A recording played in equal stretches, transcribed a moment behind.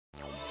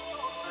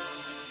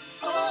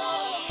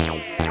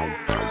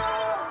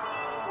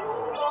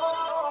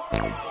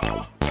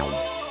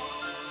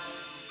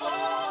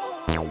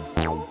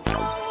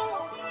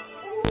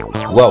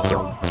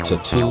Welcome to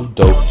Two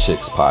Dope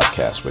Chicks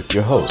podcast with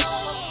your hosts,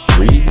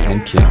 Rae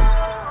and Kim.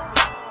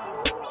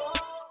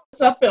 What's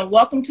up, and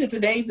welcome to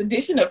today's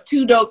edition of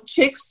Two Dope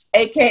Chicks,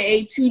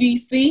 aka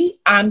 2DC.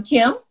 I'm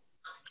Kim.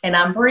 And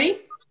I'm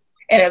Bree.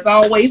 And as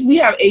always, we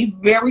have a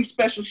very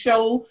special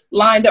show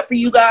lined up for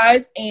you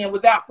guys. And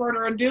without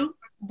further ado,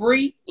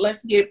 Bree,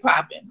 let's get it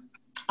popping.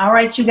 All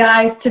right, you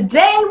guys.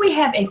 Today we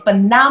have a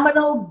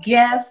phenomenal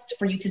guest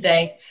for you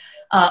today.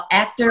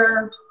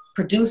 Actor,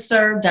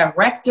 producer,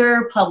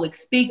 director, public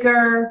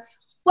speaker.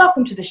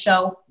 Welcome to the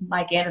show,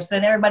 Rae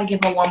Anderson. Everybody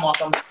give him a warm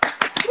welcome.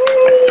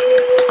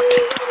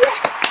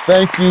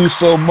 Thank you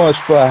so much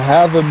for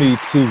having me,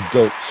 Two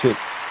Dope Chicks,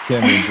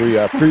 Kim and Bree.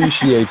 I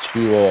appreciate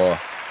you all.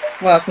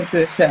 Welcome to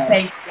the show.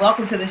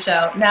 Welcome to the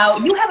show. Now,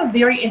 you have a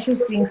very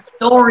interesting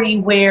story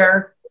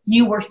where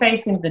you were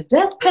facing the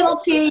death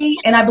penalty,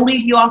 and I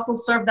believe you also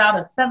served out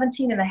a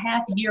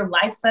 17-and-a-half-year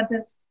life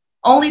sentence,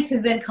 only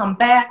to then come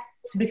back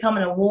to become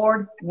an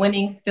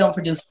award-winning film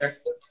producer.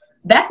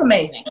 That's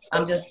amazing.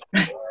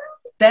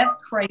 That's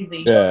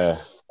crazy.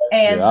 Yeah.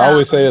 And I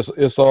always say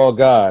it's all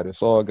God.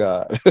 It's all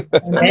God. I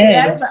mean,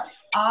 that is an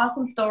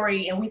awesome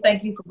story, and we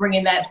thank you for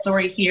bringing that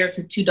story here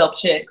to Two Dope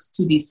Chicks,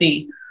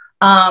 2DC.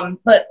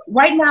 But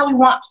right now we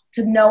want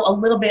to know a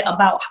little bit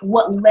about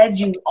what led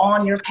you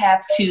on your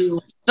path to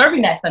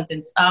serving that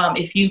sentence,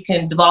 if you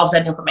can divulge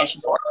that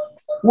information for us.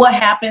 What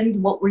happened?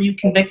 What were you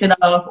convicted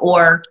of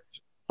or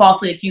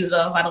falsely accused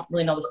of? I don't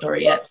really know the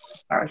story yet as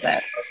far as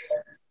that.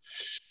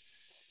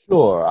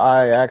 Sure.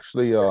 I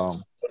actually,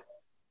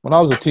 when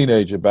I was a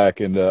teenager back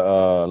in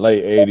the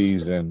late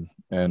 80s and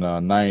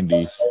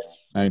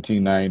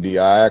 1990,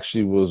 I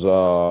actually was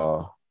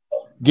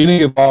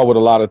getting involved with a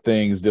lot of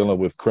things dealing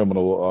with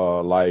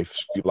criminal life,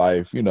 street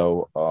life,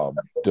 dealing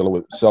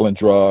with selling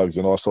drugs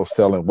and also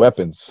selling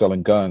weapons,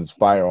 selling guns,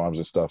 firearms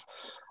and stuff.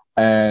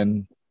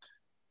 And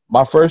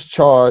my first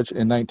charge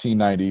in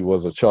 1990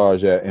 was a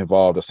charge that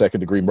involved a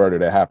second-degree murder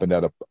that happened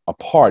at a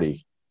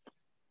party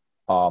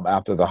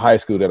after the high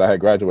school that I had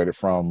graduated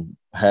from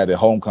had a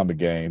homecoming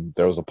game.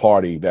 There was a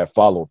party that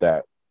followed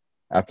that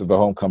after the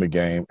homecoming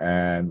game.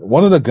 And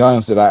one of the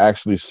guns that I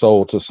actually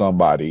sold to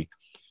somebody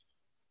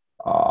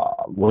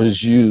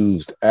was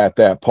used at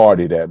that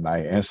party that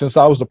night. And since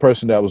I was the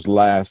person that was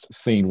last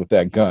seen with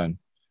that gun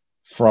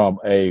from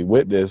a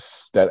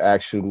witness that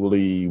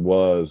actually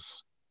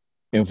was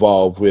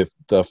involved with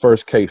the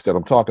first case that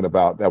I'm talking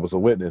about, that was a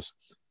witness,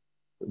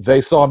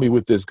 they saw me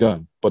with this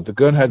gun, but the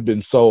gun had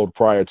been sold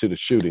prior to the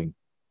shooting.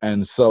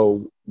 And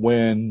so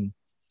when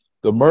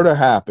the murder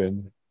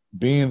happened,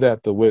 being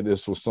that the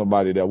witness was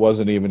somebody that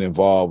wasn't even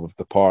involved with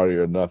the party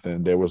or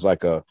nothing, there was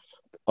like a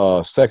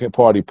second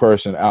party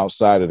person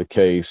outside of the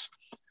case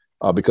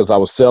because I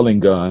was selling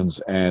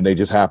guns and they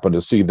just happened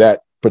to see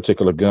that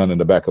particular gun in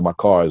the back of my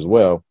car as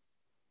well.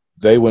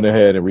 They went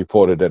ahead and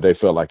reported that they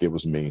felt like it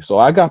was me. So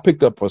I got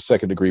picked up for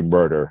second-degree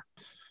murder.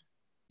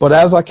 But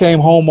as I came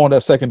home on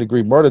that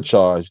second-degree murder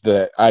charge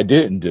that I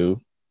didn't do,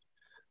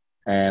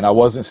 and I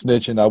wasn't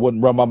snitching, I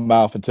wouldn't run my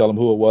mouth and tell them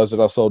who it was that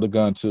I sold the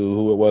gun to,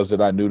 who it was that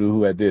I knew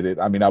who had did it.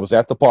 I mean, I was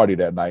at the party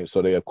that night,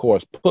 so they, of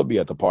course, put me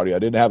at the party. I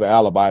didn't have an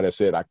alibi that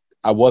said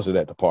I wasn't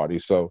at the party,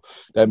 so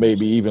that made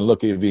me even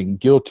look even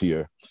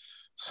guiltier.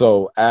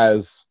 So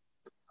as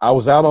I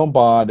was out on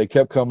bond, they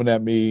kept coming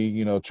at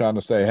me, trying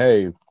to say,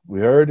 hey, we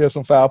heard there's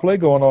some foul play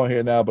going on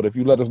here now, but if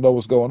you let us know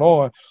what's going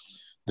on,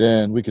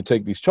 then we could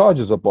take these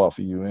charges up off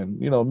of you. And,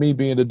 me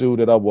being the dude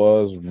that I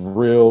was,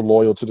 real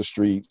loyal to the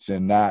streets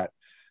and not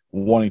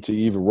wanting to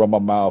even run my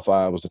mouth,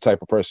 I was the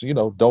type of person,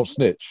 don't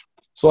snitch.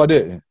 So I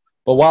didn't.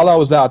 But while I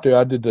was out there,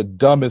 I did the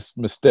dumbest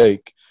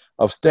mistake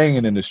of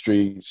staying in the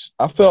streets.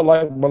 I felt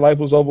like my life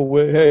was over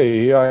with. Hey,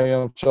 here I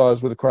am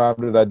charged with a crime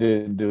that I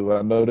didn't do.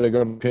 I know they're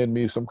going to pin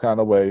me some kind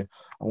of way.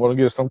 I'm going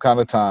to get some kind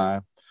of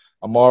time.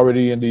 I'm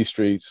already in these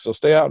streets. So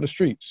stay out in the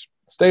streets.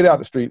 Stayed out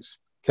in the streets,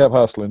 kept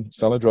hustling,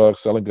 selling drugs,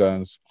 selling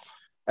guns.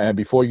 And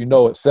before you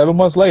know it, 7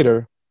 months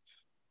later,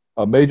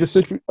 a major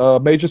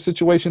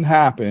situation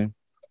happened.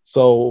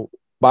 So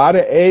by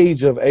the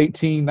age of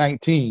 18 and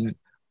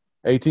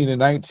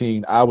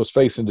 19, I was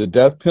facing the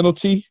death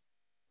penalty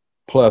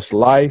plus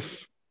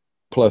life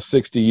plus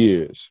 60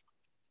 years.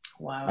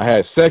 Wow. I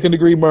had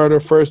second-degree murder,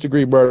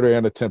 first-degree murder,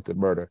 and attempted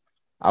murder.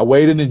 I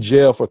waited in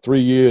jail for 3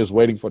 years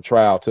waiting for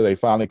trial till they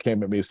finally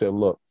came at me and said,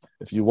 look,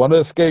 if you want to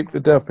escape the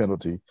death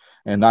penalty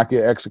and not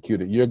get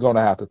executed, you're going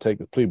to have to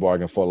take a plea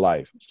bargain for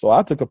life. So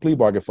I took a plea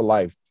bargain for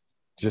life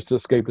just to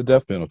escape the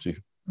death penalty.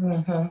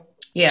 Mm-hmm.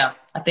 Yeah,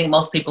 I think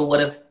most people would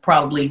have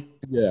probably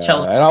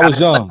chosen. And I was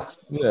young.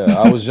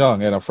 I was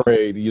young and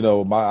afraid,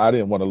 I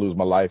didn't want to lose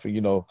my life.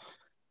 And,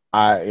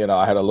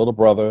 I had a little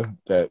brother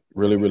that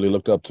really, really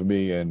looked up to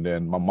me, and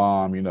then my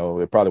mom,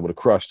 it probably would have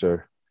crushed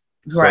her.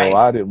 Right. So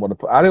I didn't want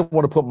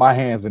to put my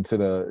hands into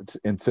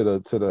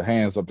the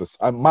hands of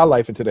my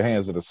life into the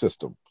hands of the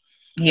system.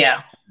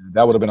 Yeah.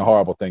 That would have been a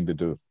horrible thing to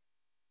do.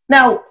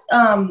 Now,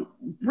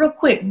 real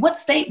quick, what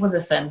state was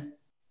this in?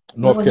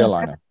 North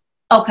Carolina.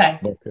 Okay.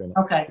 North Carolina.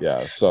 Okay.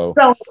 Yeah. So,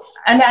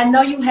 and I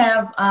know you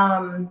have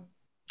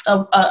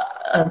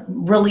a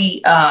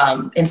really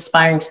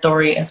inspiring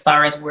story as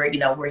far as where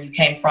you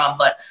came from.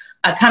 But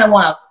I kind of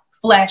want to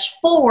flash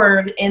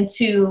forward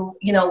into,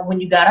 when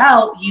you got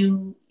out,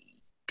 you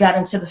got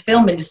into the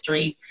film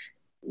industry.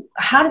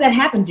 How did that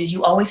happen? Did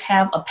you always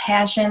have a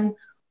passion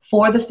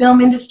for the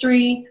film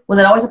industry? Was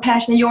it always a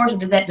passion of yours, or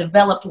did that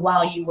develop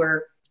while you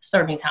were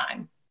serving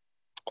time?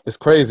 It's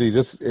crazy.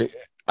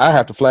 I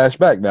have to flash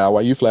back now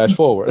while you flash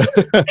forward.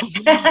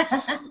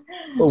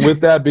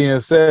 With that being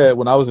said,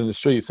 when I was in the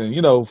streets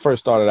and, first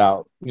started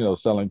out,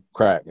 selling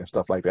crack and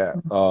stuff like that,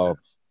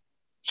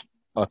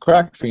 a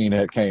crack fiend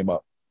had came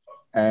up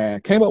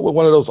with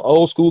one of those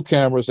old school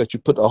cameras that you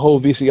put the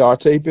whole VCR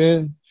tape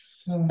in.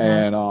 Mm-hmm.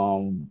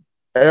 And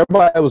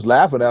everybody was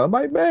laughing at him. I'm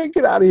like, man,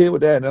 get out of here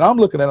with that. And I'm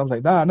looking at him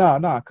like,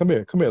 nah, come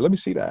here, let me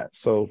see that.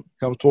 So he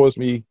comes towards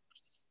me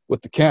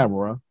with the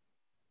camera,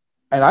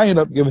 and I end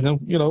up giving him,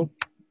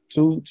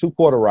 two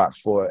quarter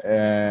rocks for it.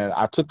 And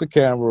I took the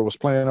camera, was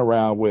playing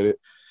around with it,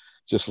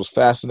 just was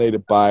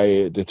fascinated by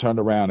it, then turned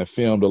around and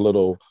filmed a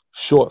little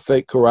short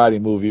fake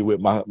karate movie with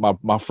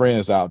my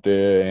friends out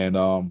there, and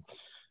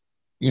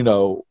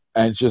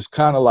and just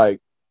kind of like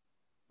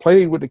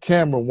played with the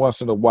camera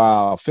once in a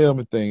while,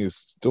 filming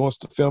things,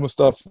 filming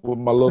stuff with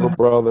my little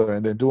brother,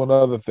 and then doing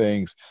other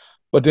things.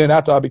 But then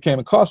after I became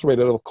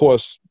incarcerated, of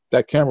course,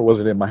 that camera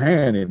wasn't in my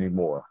hand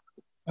anymore.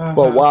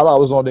 But while I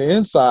was on the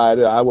inside,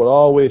 I would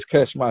always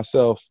catch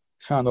myself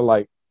kind of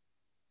like,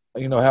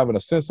 having a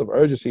sense of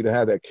urgency to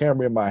have that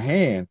camera in my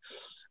hand.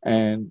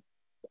 And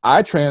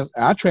I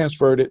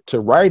transferred it to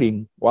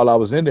writing while I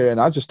was in there,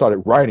 and I just started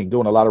writing,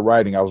 doing a lot of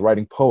writing. I was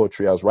writing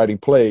poetry. I was writing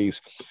plays.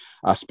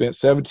 I spent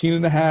 17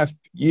 and a half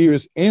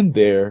years in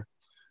there.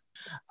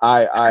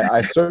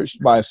 I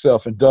searched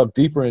myself and dug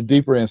deeper and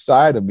deeper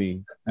inside of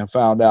me and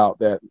found out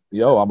that,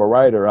 I'm a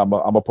writer. I'm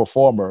a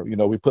performer.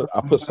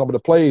 I put some of the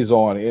plays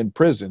on in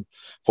prison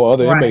for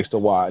other inmates to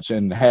watch,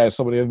 and had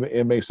some of the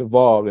inmates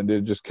involved, and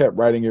then just kept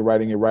writing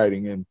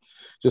and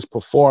just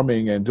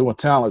performing and doing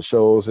talent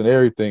shows and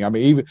everything. I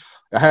mean, even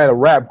I had a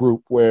rap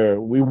group where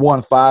we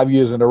won 5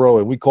 years in a row,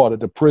 and we called it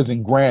the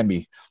Prison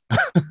Grammy.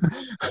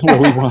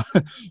 Where we won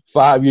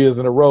 5 years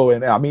in a row.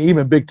 And I mean,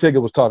 even Big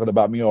Tigger was talking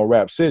about me on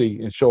Rap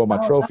City and showing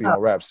my trophy on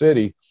Rap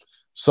City.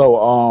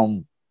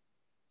 So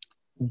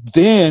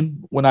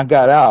then when I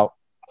got out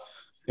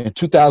in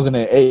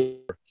 2008,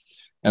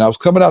 and I was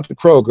coming out to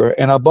Kroger,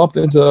 and I bumped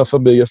into a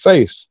familiar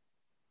face,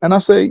 and I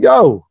said,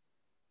 yo,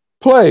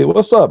 Play,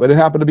 what's up? And it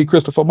happened to be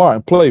Christopher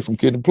Martin, Play from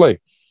Kid and Play.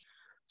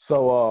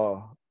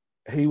 So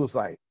he was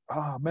like,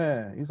 oh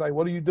man, he's like,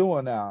 what are you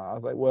doing now? I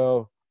was like,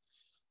 well,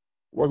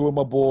 working with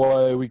my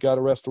boy, we got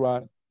a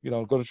restaurant,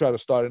 going to try to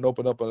start and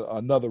open up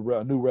a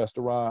new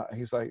restaurant. And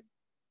he's like,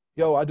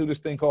 yo, I do this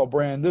thing called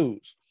Brand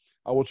News.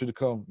 I want you to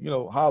come,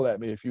 holler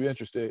at me if you're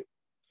interested.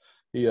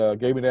 He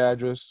gave me the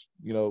address.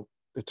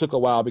 It took a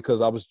while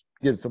because I was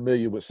getting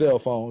familiar with cell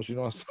phones, you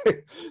know what I'm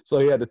saying? So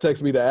he had to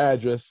text me the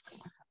address,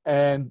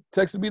 and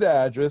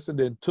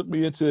then took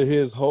me into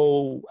his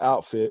whole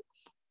outfit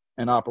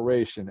and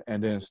operation,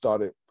 and then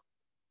started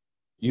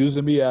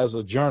using me as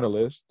a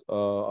journalist,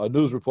 a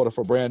news reporter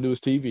for Brand News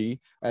TV,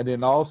 and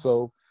then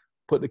also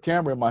put the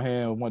camera in my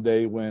hand one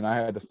day when I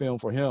had to film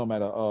for him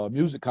at a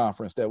music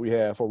conference that we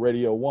had for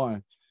Radio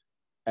 1.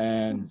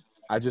 And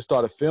I just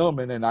started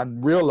filming, and I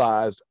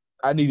realized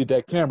I needed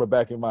that camera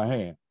back in my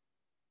hand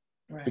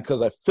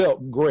because I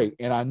felt great,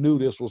 and I knew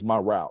this was my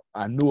route.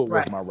 I knew it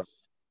was my route.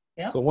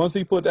 Yep. So once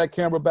he put that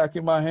camera back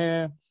in my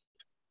hand,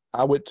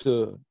 I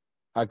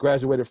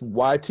graduated from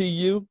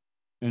YTU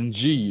and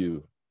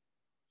GU,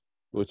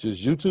 which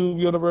is YouTube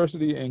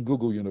University and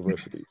Google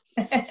University.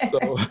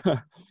 So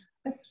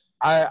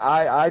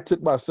I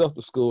took myself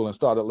to school and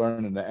started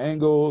learning the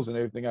angles and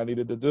everything I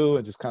needed to do,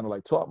 and just kind of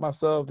like taught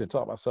myself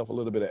a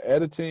little bit of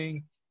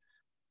editing,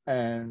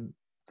 and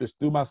just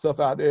threw myself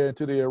out there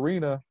into the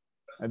arena.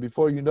 And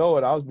before you know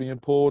it, I was being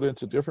pulled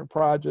into different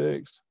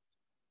projects.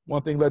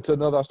 One thing led to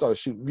another. I started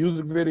shooting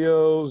music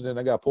videos. Then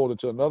I got pulled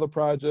into another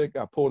project.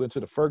 Got pulled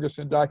into the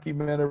Ferguson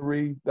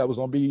documentary that was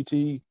on BET.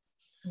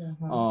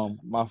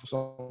 Mm-hmm.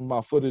 Some of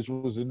my footage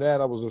was in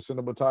that. I was a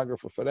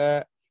cinematographer for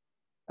that.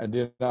 And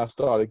then I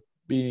started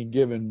being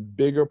given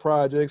bigger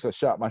projects. I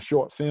shot my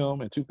short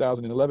film in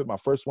 2011. My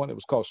first one, it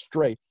was called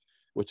Stray,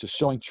 which is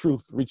Showing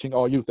Truth, Reaching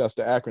All Youth. That's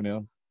the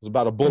acronym. It was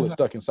about a bullet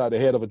stuck inside the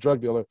head of a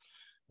drug dealer.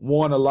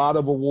 Won a lot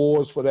of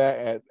awards for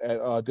that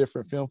at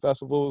different film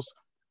festivals.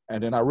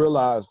 And then I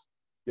realized,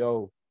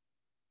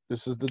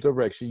 this is the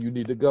direction you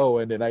need to go.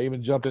 And then I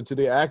even jumped into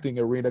the acting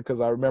arena because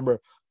I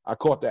remember I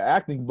caught the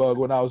acting bug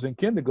when I was in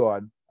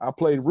kindergarten. I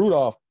played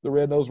Rudolph, the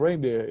red-nosed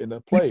reindeer, in the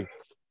play.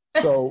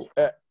 So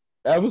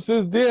ever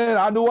since then,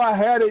 I knew I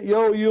had it, you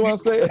know what I'm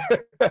saying?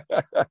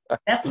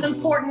 That's an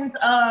important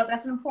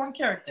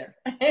character.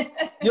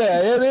 Yeah,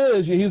 it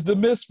is. He's the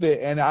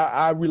misfit. And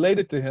I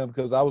related to him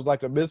because I was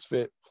like a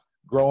misfit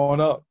growing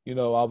up. I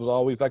was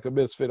always like a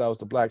misfit. I was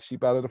the black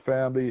sheep out of the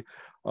family,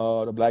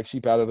 the black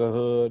sheep out of the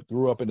hood,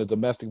 grew up in a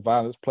domestic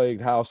violence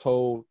plagued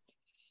household,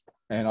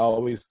 and I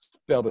always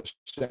felt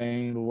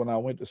ashamed when I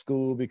went to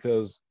school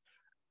because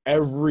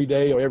every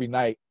day or every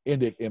night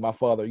ended in my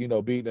father,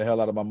 beating the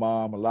hell out of my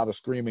mom, a lot of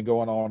screaming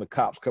going on, the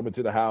cops coming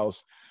to the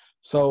house.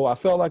 So I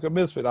felt like a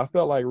misfit. I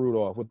felt like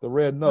Rudolph with the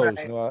red nose,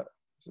 Right.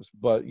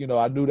 but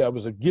I knew that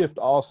was a gift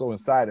also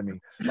inside of me,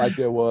 like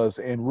there was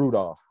in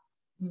Rudolph.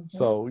 Mhm.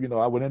 So,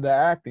 I went into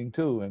acting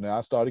too, and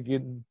I started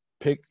getting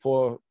picked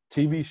for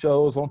TV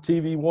shows on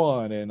TV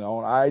One and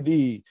on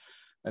ID.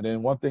 And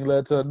then one thing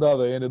led to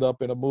another, ended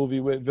up in a movie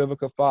with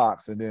Vivica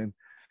Fox, and then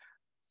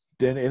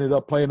ended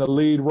up playing a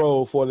lead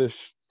role for this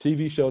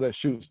TV show that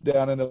shoots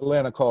down in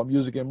Atlanta called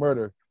Music and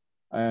Murder.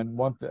 And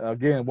one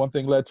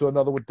thing led to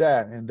another with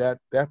that, and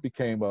that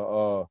became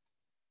a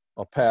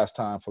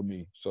pastime for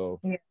me. So,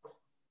 Yeah.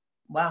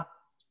 Wow.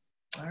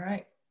 All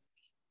right.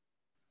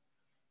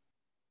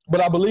 but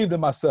I believed in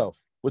myself,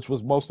 which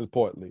was most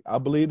importantly. I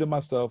believed in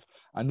myself.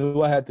 I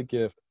knew I had the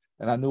gift,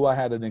 and I knew I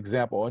had a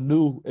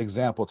new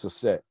example to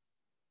set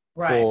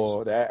Right.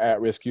 for the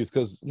at-risk youth.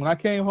 Because when I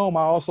came home,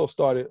 I also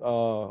started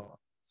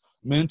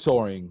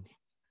mentoring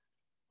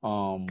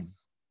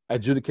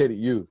adjudicated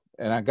youth,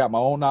 and I got my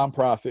own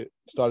nonprofit,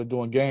 started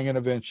doing gang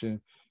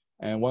intervention.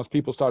 And once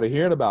people started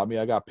hearing about me,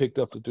 I got picked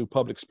up to do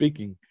public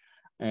speaking,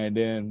 and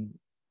then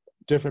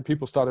different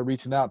people started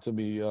reaching out to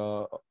me.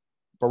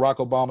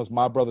 Barack Obama's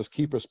My Brother's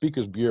Keeper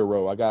Speakers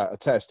Bureau, I got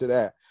attached to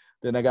that.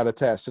 Then I got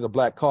attached to the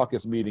Black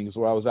Caucus meetings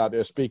where I was out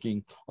there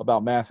speaking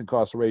about mass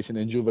incarceration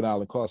and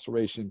juvenile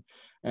incarceration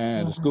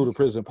and the school to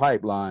prison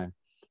pipeline.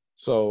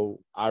 So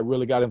I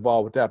really got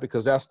involved with that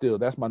because that's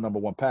my number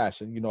one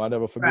passion. I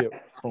never Right. forget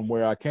from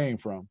where I came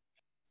from.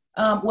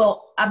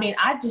 Well, I mean,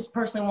 I just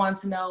personally wanted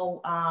to know.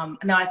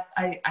 Now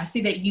I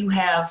see that you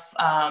have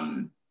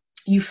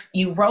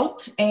you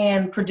wrote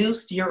and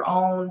produced your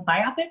own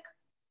biopic.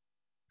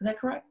 Is that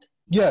correct?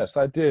 Yes,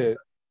 I did.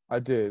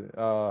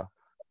 I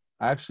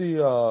actually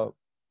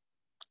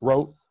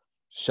wrote,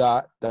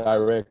 shot,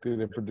 directed,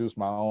 and produced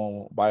my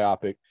own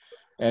biopic,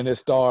 and it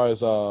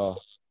stars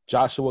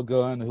Joshua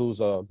Gunn,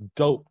 who's a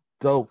dope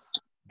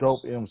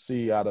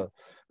MC out of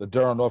the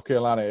Durham, North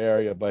Carolina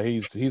area, but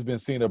he's been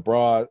seen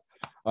abroad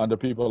under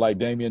people like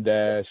Damian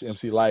Dash,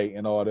 MC Light,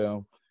 and all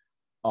them.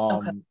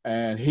 Okay.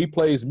 And he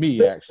plays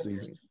me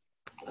actually,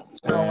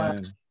 Oh, wow.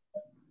 and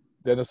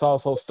then it's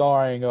also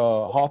starring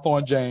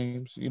Hawthorne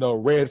James,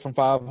 Red from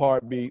Five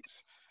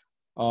Heartbeats,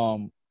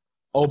 um,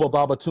 Oba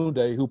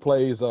Babatunde, who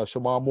plays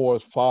Shamar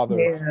Moore's father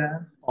Yeah.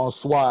 on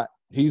SWAT.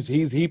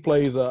 He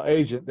plays an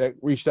agent that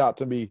reached out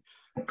to me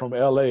from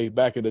LA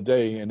back in the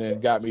day, and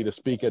then got me to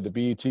speak at the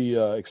BET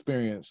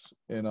experience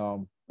in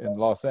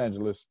Los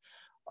Angeles.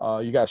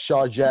 You got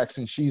Shaw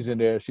Jackson, she's in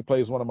there. She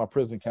plays one of my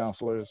prison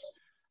counselors.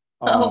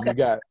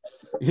 Okay.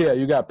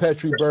 You got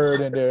Petrie Bird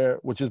in there,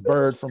 which is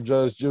Bird from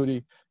Judge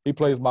Judy. He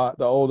plays the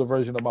older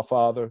version of my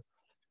father.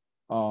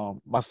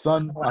 My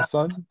son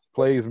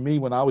plays me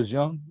when I was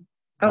young.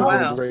 Oh, He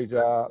did a wow. great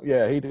job.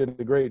 Yeah, he did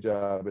a great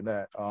job in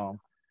that.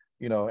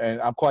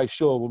 And I'm quite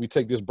sure when we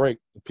take this break,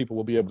 people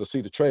will be able to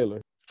see the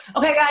trailer.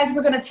 Okay, guys,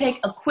 we're gonna take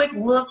a quick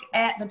look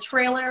at the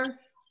trailer,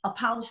 "A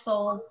Polished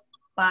Soul"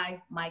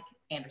 by Mike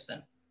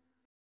Anderson.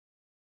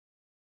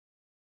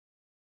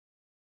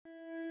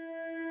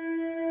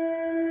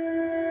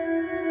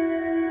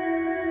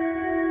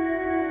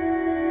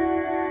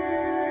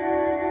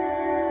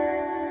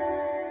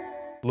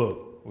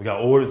 Look, we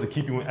got orders to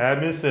keep you in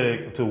admin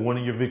seg until one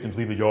of your victims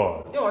leave the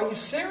yard. Yo, are you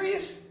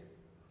serious?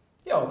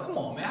 Yo, come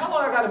on, man. How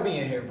long I gotta be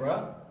in here,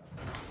 bro?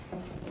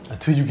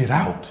 Until you get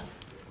out.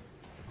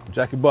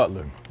 Jackie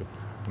Butler,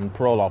 I'm a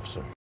parole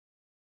officer.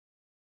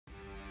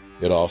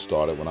 It all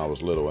started when I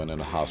was little and in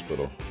the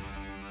hospital,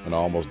 and I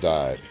almost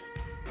died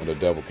when the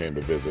devil came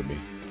to visit me.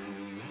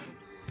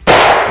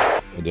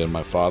 And then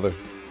my father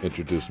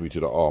introduced me to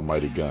the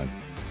almighty gun.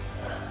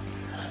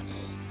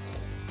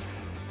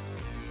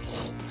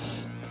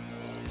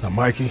 Now,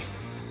 Mikey,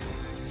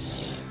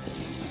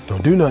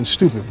 don't do nothing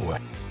stupid, boy.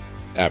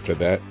 After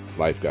that,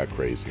 life got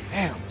crazy.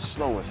 Damn, it's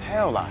slow as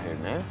hell out here,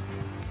 man.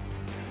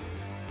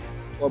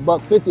 For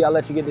 $1.50, I'll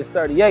let you get this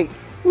 38.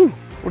 Whew.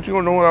 What you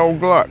gonna do with that old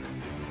Glock?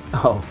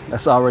 Oh,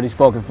 that's already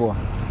spoken for.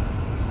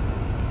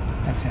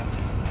 That's him.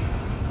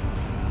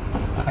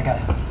 I got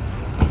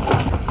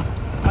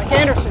it. Mike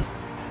Anderson.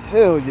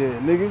 Hell yeah,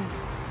 nigga.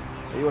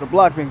 Hey, yo, the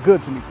block been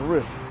good to me, for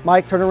real.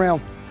 Mike, turn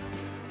around.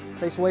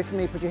 Face away from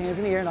me, put your hands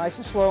in the air, nice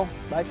and slow,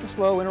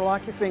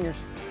 interlock your fingers.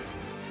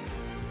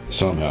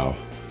 Somehow,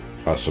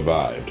 I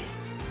survived.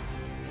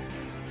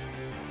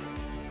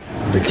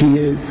 The key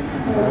is,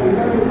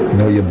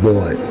 know your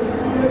board.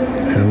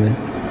 Feel me?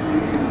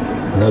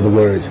 In other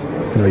words,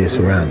 know your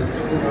surroundings.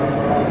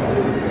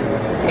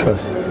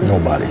 Trust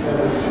nobody.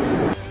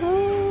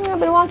 I've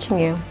been watching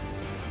you.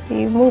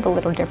 You move a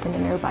little different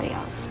than everybody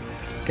else.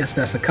 Guess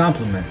that's a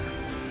compliment.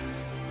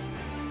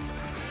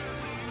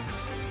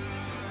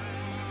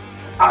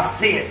 I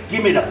see it.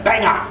 Give me the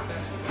banger.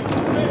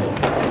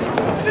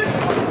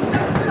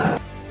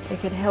 It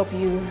could help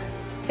you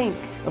think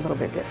a little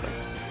bit different.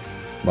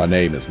 My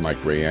name is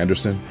Rae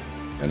Anderson,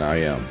 and I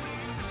am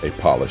a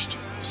polished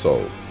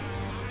soul.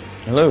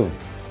 Hello.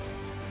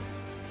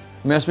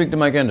 May I speak to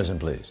Mike Anderson,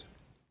 please?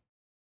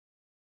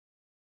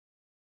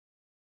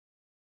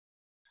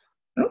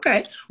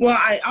 Okay. Well,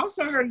 I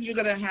also heard you're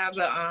gonna have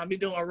be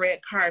doing a red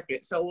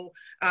carpet. So,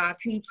 can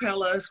you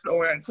tell us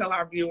or tell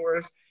our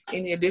viewers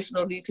any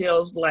additional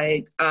details,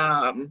 like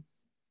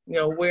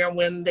where and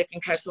when they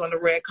can catch you on the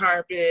red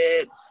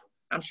carpet?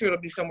 I'm sure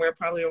it'll be somewhere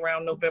probably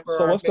around November.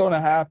 So or what's going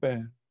to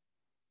happen?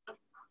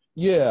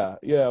 Yeah.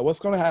 What's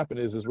going to happen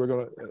is we're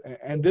going to,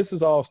 and this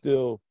is all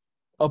still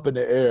up in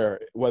the air,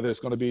 whether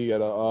it's going to be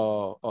at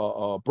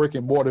a brick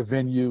and mortar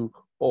venue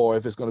or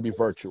if it's going to be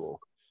virtual,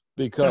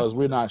 because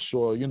we're not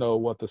sure,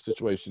 what the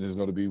situation is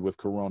going to be with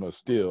Corona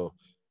still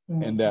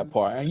in that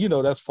part. And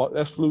that's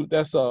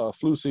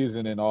flu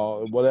season and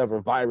all, whatever,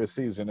 virus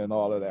season and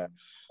all of that.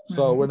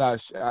 So we're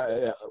not.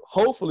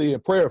 Hopefully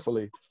and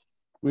prayerfully,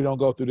 we don't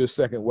go through this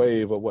second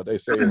wave of what they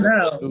say is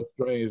new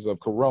strains of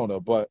Corona.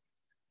 But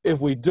if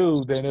we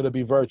do, then it'll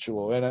be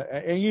virtual. And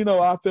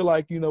I feel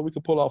like we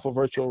could pull off a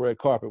virtual red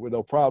carpet with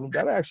no problem.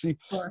 That actually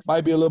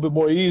might be a little bit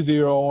more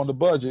easier on the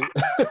budget.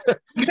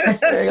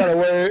 ain't gotta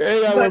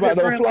worry about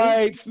no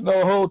flights,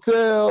 no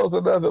hotels,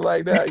 or nothing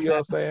like that. You know what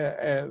I'm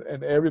saying?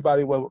 And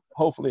everybody will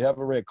hopefully have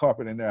a red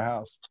carpet in their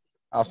house.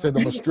 I'll send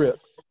them a strip.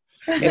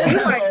 If you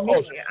like me,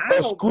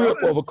 a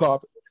strip of a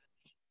carpet.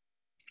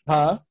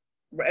 Huh?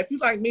 If you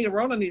like me,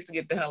 Rona needs to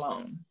get the hell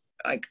on.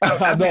 Like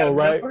I know,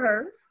 right? For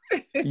her.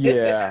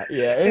 yeah.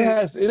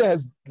 It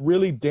has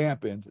really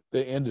dampened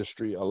the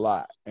industry a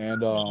lot,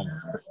 and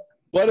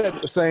but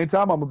at the same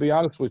time, I'm gonna be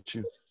honest with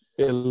you,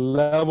 it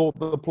leveled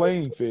the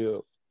playing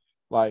field.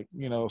 Like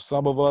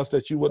some of us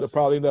that you would have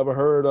probably never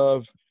heard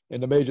of in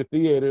the major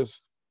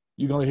theaters,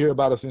 you're gonna hear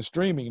about us in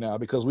streaming now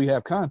because we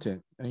have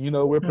content, and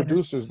we're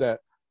producers that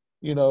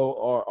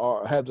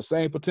are have the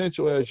same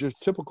potential as your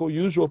typical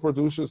usual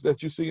producers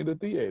that you see in the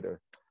theater.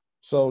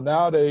 So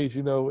nowadays,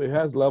 it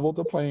has leveled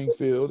the playing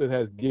field. It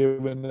has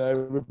given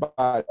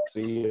everybody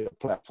a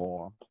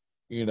platform,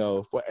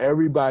 for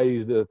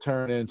everybody to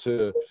turn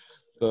into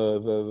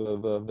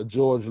the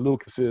George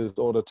Lucases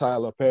or the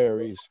Tyler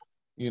Perrys.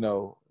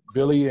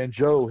 Billy and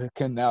Joe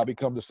can now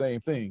become the same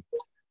thing,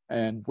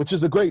 and which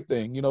is a great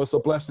thing. It's a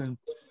blessing.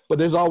 But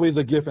there's always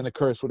a gift and a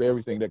curse with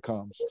everything that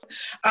comes.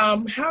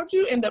 How'd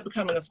you end up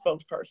becoming a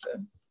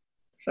spokesperson?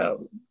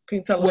 So can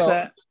you tell us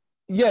that?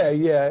 Yeah.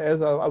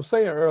 As I was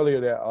saying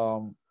earlier, that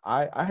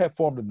I had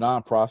formed a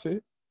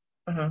nonprofit,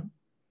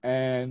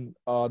 and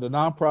the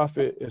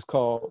nonprofit is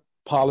called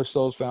Polished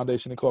Souls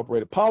Foundation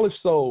Incorporated.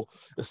 Polished Soul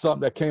is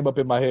something that came up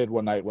in my head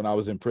one night when I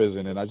was in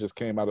prison, and I just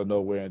came out of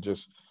nowhere and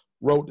just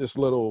wrote this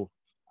little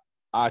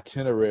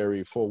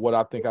itinerary for what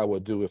I think I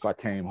would do if I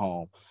came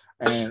home.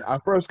 And I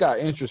first got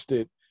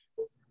interested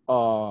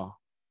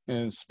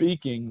in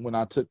speaking when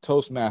I took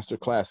Toastmaster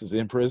classes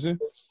in prison.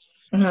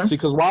 See,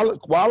 because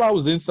while I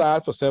was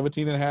inside for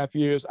 17 and a half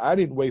years, I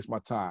didn't waste my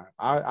time.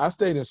 I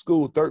stayed in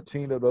school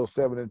 13 of those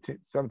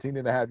 17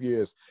 and a half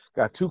years,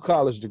 got 2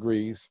 college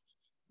degrees,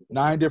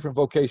 9 different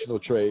vocational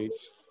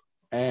trades,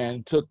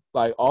 and took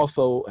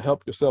also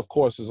help yourself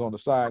courses on the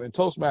side. And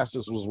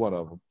Toastmasters was one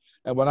of them.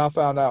 And when I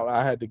found out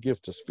I had the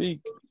gift to speak,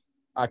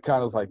 I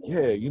kind of I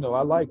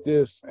like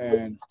this.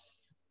 And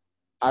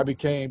I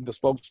became the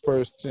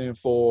spokesperson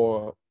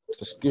for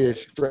the Scared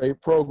Straight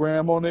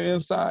program on the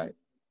inside.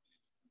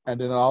 And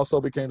then I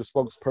also became the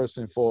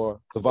spokesperson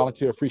for the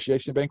volunteer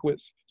appreciation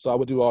banquets. So I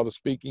would do all the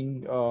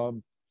speaking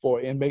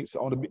for inmates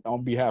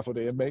on behalf of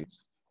the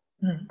inmates.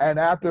 And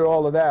after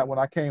all of that, when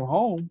I came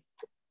home,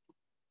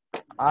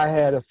 I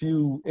had a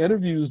few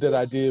interviews that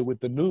I did with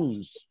the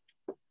news.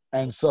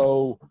 And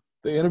so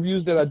the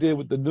interviews that I did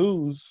with the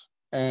news,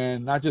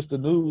 and not just the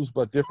news,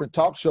 but different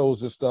talk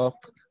shows and stuff,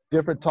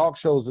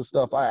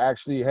 I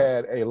actually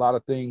had a lot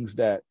of things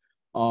that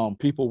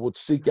people would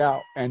seek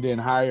out and then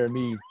hire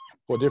me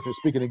for different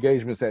speaking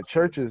engagements at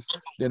churches.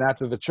 Then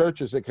after the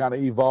churches, it kind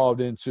of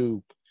evolved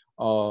into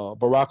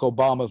Barack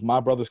Obama's My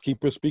Brother's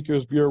Keeper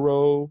Speakers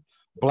Bureau,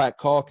 Black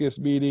Caucus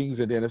meetings,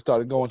 and then it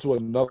started going to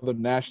another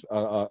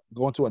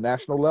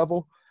national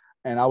level.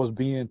 And I was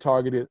being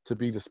targeted to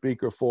be the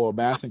speaker for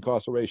mass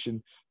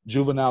incarceration,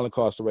 juvenile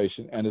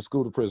incarceration, and the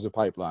school to prison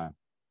pipeline.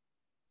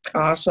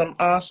 Awesome.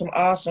 I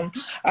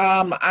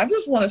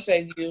just want to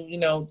say to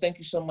you, thank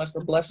you so much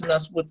for blessing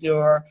us with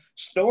your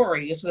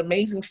story. It's an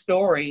amazing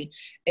story.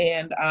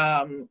 And,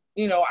 I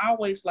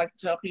always like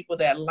to tell people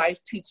that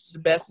life teaches the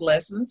best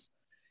lessons.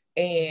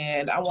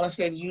 And I want to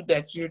say to you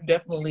that you're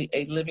definitely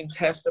a living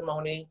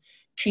testimony.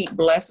 Keep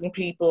blessing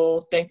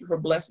people. Thank you for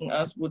blessing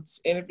us with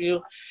this interview.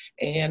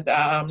 And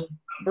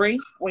Bree,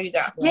 what you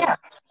got for me?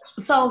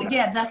 So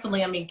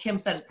definitely. I mean, Kim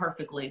said it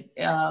perfectly.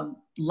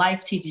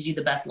 Life teaches you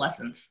the best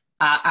lessons.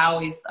 I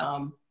always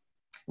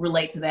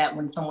relate to that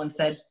when someone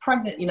said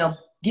pregnant,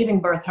 giving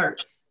birth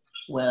hurts.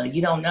 Well,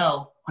 you don't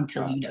know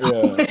until you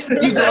know.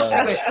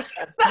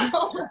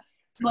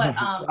 But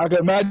I can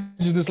imagine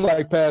it's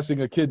like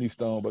passing a kidney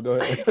stone, but go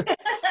ahead.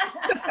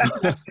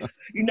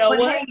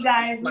 Hey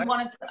guys, we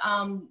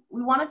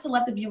wanted to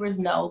let the viewers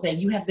know that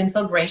you have been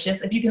so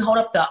gracious. If you can hold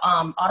up the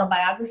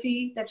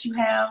autobiography that you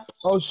have.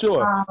 Oh,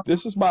 sure.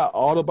 This is my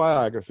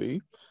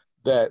autobiography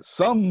that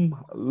some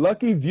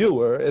lucky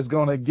viewer is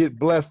going to get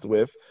blessed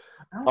with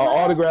an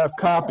autographed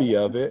copy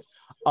of it.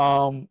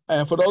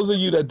 And for those of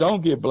you that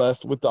don't get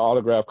blessed with the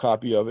autographed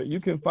copy of it, you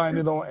can find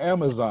it on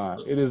Amazon.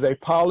 It is A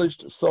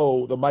Polished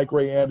Soul, the Mike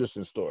Rae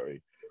Anderson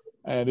story.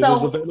 And it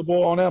is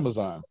available on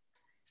Amazon.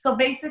 So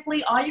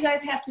basically, all you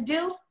guys have to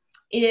do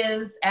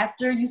is,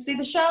 after you see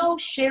the show,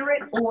 share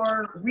it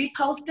or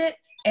repost it.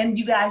 And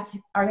you guys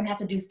are going to have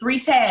to do 3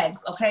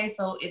 tags, okay?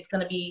 So it's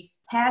going to be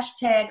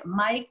hashtag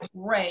Mike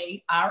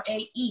Rae,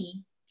 R-A-E,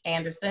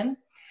 Anderson,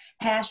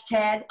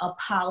 hashtag A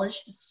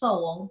Polished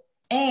Soul,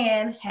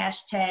 and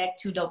hashtag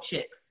 2 Dope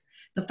Chicks.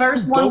 The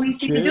first one we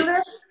see to do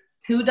this,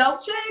 2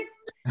 Dope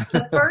Chicks.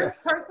 The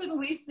first person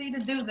we see to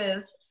do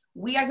this,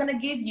 we are going to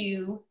give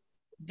you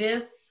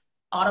this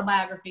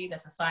autobiography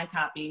that's a signed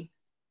copy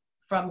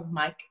from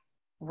Mike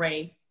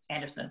Rae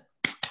Anderson.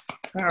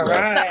 All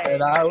right.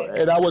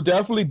 And I will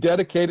definitely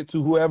dedicate it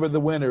to whoever the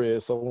winner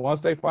is. So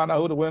once they find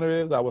out who the winner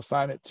is, I will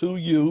sign it to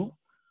you.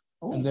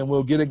 Ooh. And then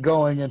we'll get it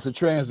going into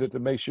transit to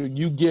make sure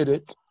you get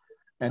it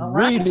and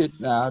read it.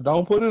 Now,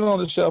 don't put it on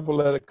the shelf and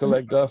let it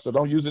collect dust, or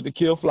don't use it to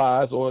kill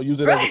flies, or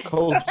use it as a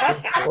coaster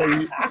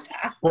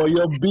for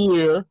your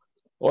beer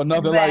or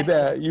nothing like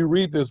that. You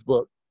read this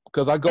book,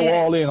 because I go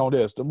all in on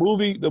this. The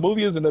movie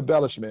is an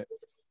embellishment.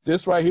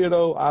 This right here,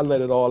 though, I let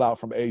it all out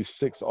from age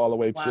 6 all the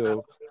way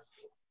to,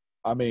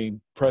 I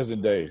mean,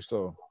 present day.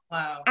 So.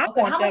 Wow.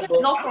 Okay, how much does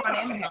it go for on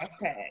Amazon?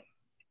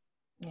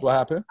 What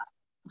happened?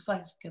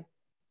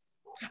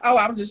 Oh,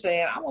 I was just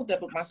saying, I want that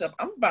book myself.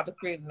 I'm about to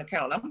create an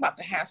account. I'm about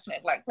to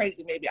hashtag like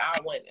crazy. Maybe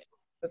I'll win it,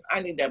 because I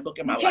need that book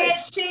in my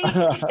life.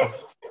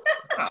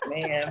 Oh,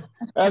 man.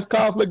 That's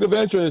conflict of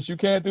interest. You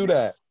can't do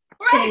that.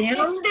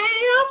 Damn.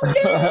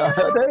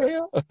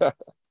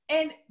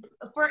 And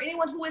for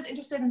anyone who is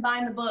interested in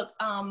buying the book,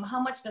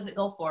 how much does it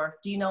go for?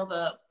 Do you know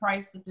the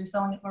price that they're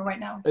selling it for right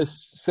now? It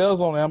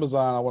sells on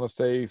Amazon, I want to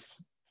say,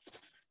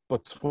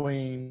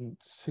 between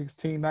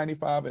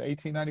 $16.95 and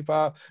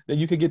 $18.95. Then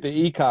you can get the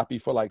e-copy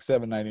for like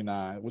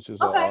 $7.99, which is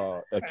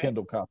a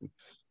Kindle copy.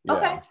 Yeah.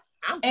 Okay.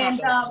 And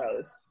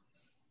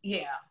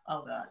yeah.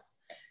 Oh God.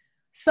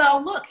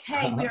 So look,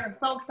 hey, we are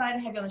so excited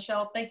to have you on the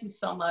show. Thank you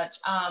so much.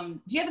 Do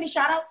you have any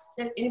shout outs?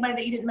 Anybody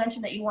that you didn't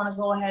mention that you want to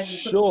go ahead and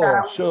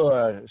Sure.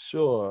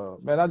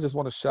 Man, I just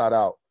want to shout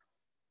out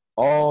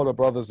all the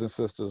brothers and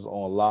sisters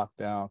on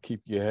lockdown.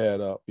 Keep your head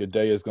up. Your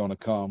day is going to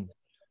come.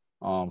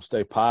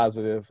 Stay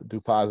positive, do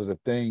positive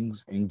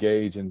things,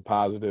 engage in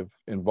positive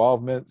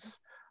involvements.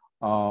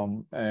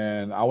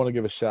 And I want to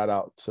give a shout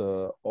out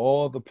to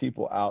all the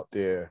people out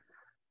there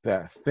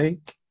that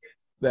think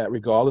that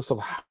regardless of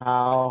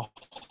how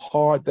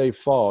hard they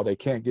fall, they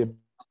can't get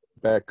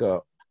back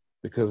up,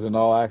 because in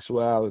all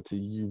actuality,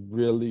 you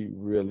really,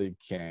 really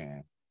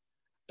can.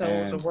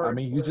 I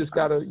mean, you just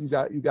gotta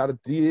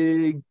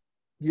dig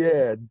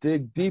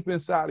deep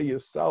inside of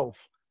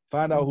yourself,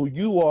 find out who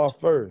you are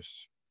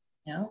first.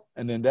 Yeah.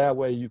 And then that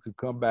way you could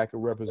come back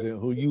and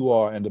represent who you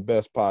are in the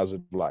best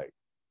positive light.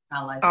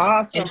 I like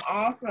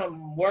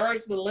awesome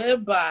words to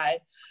live by.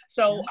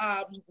 So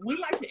we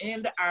like to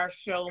end our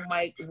show,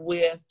 Mike,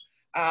 with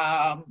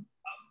a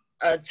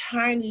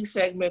tiny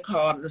segment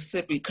called the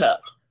Sippy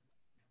Cup.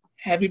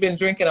 Have you been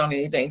drinking on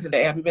anything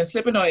today? Have you been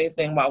sipping on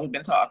anything while we've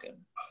been talking?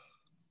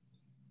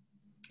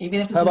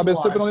 Even if it's have I been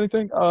water. sipping on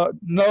anything?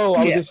 No,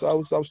 I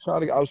was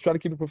trying to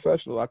keep it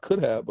professional. I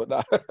could have, but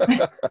not.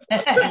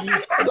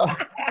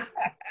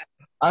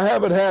 I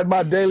haven't had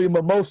my daily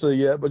mimosa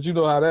yet, but you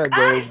know how that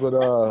goes. But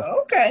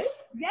okay,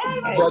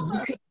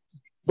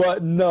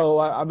 but no,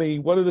 I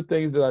mean, one of the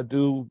things that I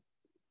do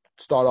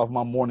start off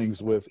my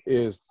mornings with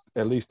is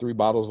at least 3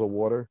 bottles of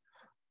water,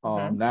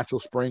 natural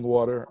spring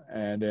water,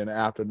 and then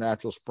after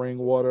natural spring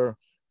water,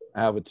 I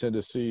have a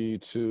tendency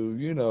to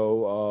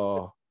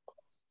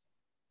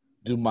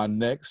do my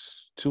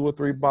next 2 or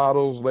 3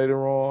 bottles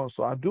later on.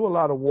 So I do a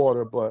lot of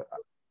water, but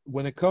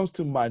when it comes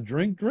to my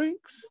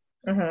drinks,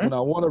 when I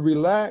want to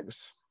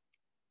relax,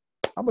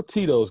 I'm a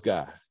Tito's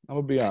guy. I'm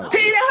gonna be honest.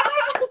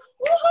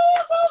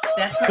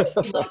 That's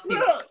what you love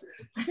too.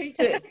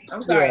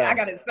 I'm sorry, I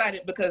got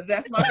excited because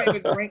that's my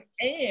favorite drink,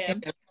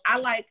 and I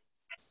like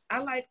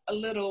a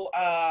little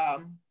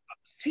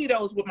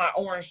Tito's with my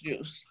orange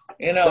juice.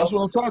 You know, that's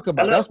what I'm talking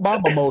about. That's my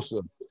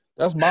mimosa.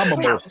 That's my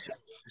mimosa.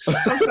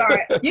 I'm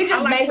sorry. You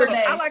just made her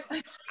day. I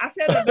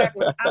said that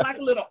backwards. I like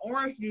a little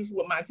orange juice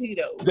with my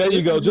Tito's. There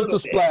you go. Just a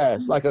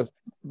splash, like the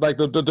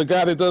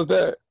guy that does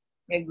that.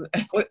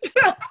 Exactly.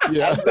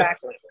 Yeah.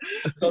 Exactly.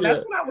 So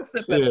that's what I was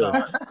sipping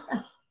on.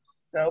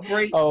 So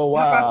Bree, oh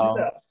wow. How about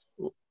yourself?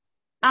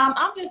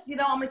 I'm just, I'm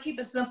gonna keep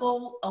it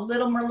simple. A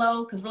little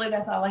Merlot, because really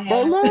that's all I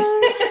have.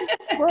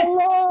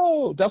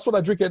 Merlot. That's what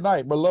I drink at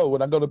night. Merlot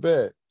when I go to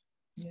bed.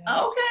 Yeah.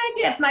 Okay,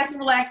 yeah, it's nice and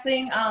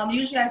relaxing.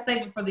 Usually I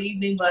save it for the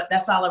evening, but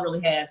that's all I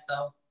really had.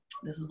 So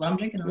this is what I'm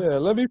drinking on. Yeah,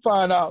 let me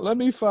find out.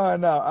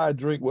 I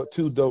drink what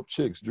 2 dope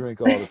chicks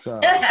drink all the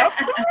time. Of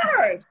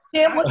course.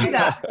 Tim, what you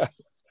got?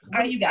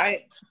 What you got?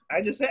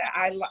 I just said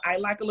I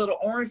like a little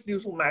orange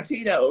juice with my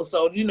Tito's.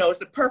 So it's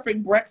the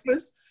perfect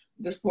breakfast.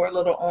 Just pour a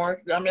little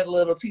orange. I mean, a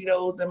little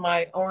Tito's in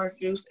my orange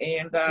juice,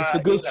 and it's a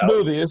good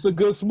smoothie. It's a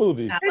good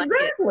smoothie.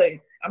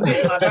 Exactly. I'm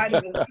getting my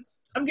vitamins.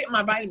 I'm getting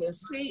my vitamin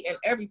C and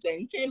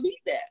everything. You can't beat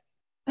that.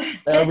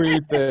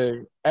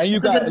 Everything. And you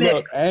It's a got good look,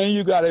 mix. and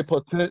you got a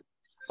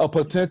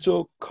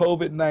potential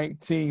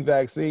COVID-19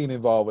 vaccine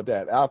involved with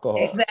that alcohol.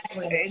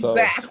 Exactly. So,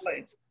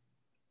 Exactly.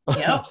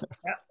 Yep.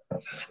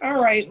 All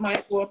right,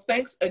 Mike. Well,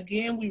 thanks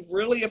again. We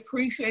really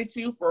appreciate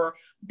you for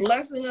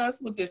blessing us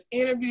with this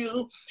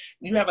interview.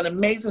 You have an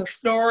amazing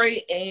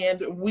story,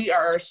 and we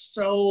are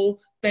so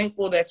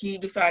thankful that you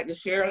decided to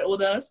share it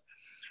with us.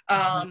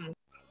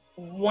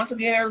 Once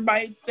again,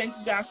 everybody, thank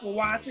you guys for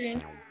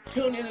watching.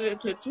 Tune in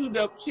to Two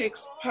Dope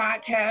Chicks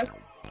podcast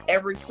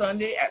every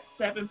Sunday at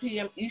 7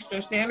 p.m.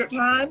 Eastern Standard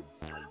Time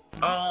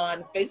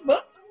on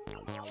Facebook.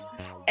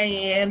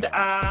 And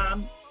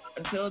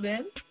until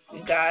then,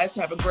 you guys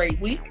have a great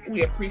week.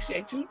 We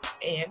appreciate you,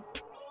 and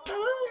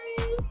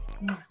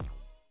bye.